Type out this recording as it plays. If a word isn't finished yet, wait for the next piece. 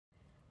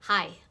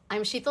Hi,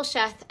 I'm Sheetal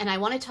Sheth, and I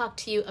want to talk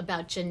to you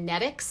about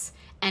genetics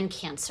and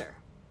cancer.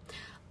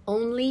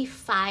 Only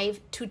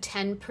 5 to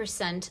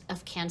 10%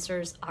 of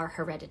cancers are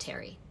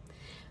hereditary.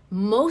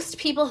 Most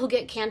people who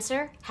get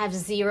cancer have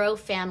zero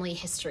family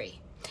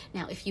history.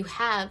 Now, if you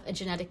have a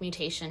genetic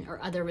mutation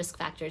or other risk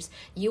factors,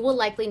 you will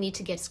likely need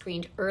to get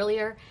screened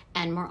earlier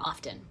and more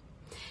often.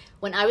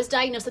 When I was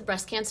diagnosed with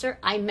breast cancer,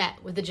 I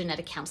met with a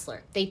genetic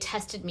counselor. They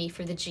tested me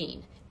for the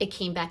gene. It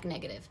came back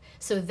negative.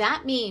 So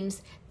that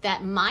means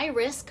that my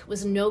risk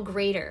was no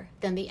greater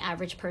than the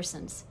average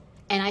person's,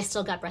 and I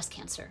still got breast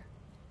cancer,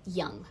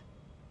 young.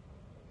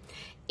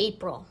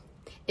 April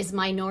is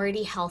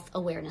Minority Health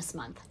Awareness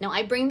Month. Now,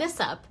 I bring this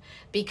up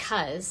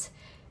because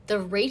the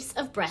rates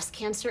of breast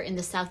cancer in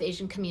the South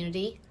Asian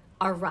community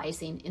are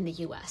rising in the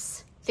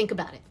US. Think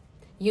about it.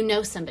 You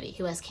know somebody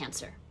who has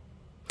cancer.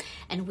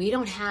 And we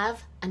don't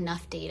have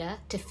enough data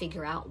to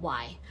figure out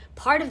why.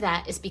 Part of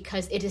that is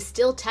because it is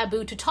still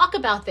taboo to talk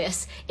about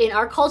this in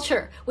our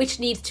culture, which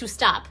needs to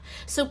stop.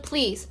 So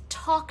please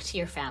talk to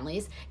your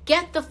families,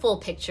 get the full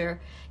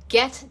picture,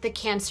 get the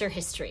cancer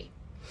history.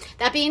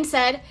 That being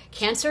said,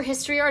 cancer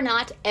history or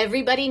not,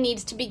 everybody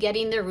needs to be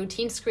getting their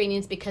routine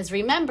screenings because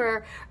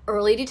remember,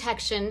 early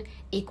detection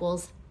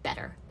equals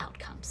better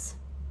outcomes.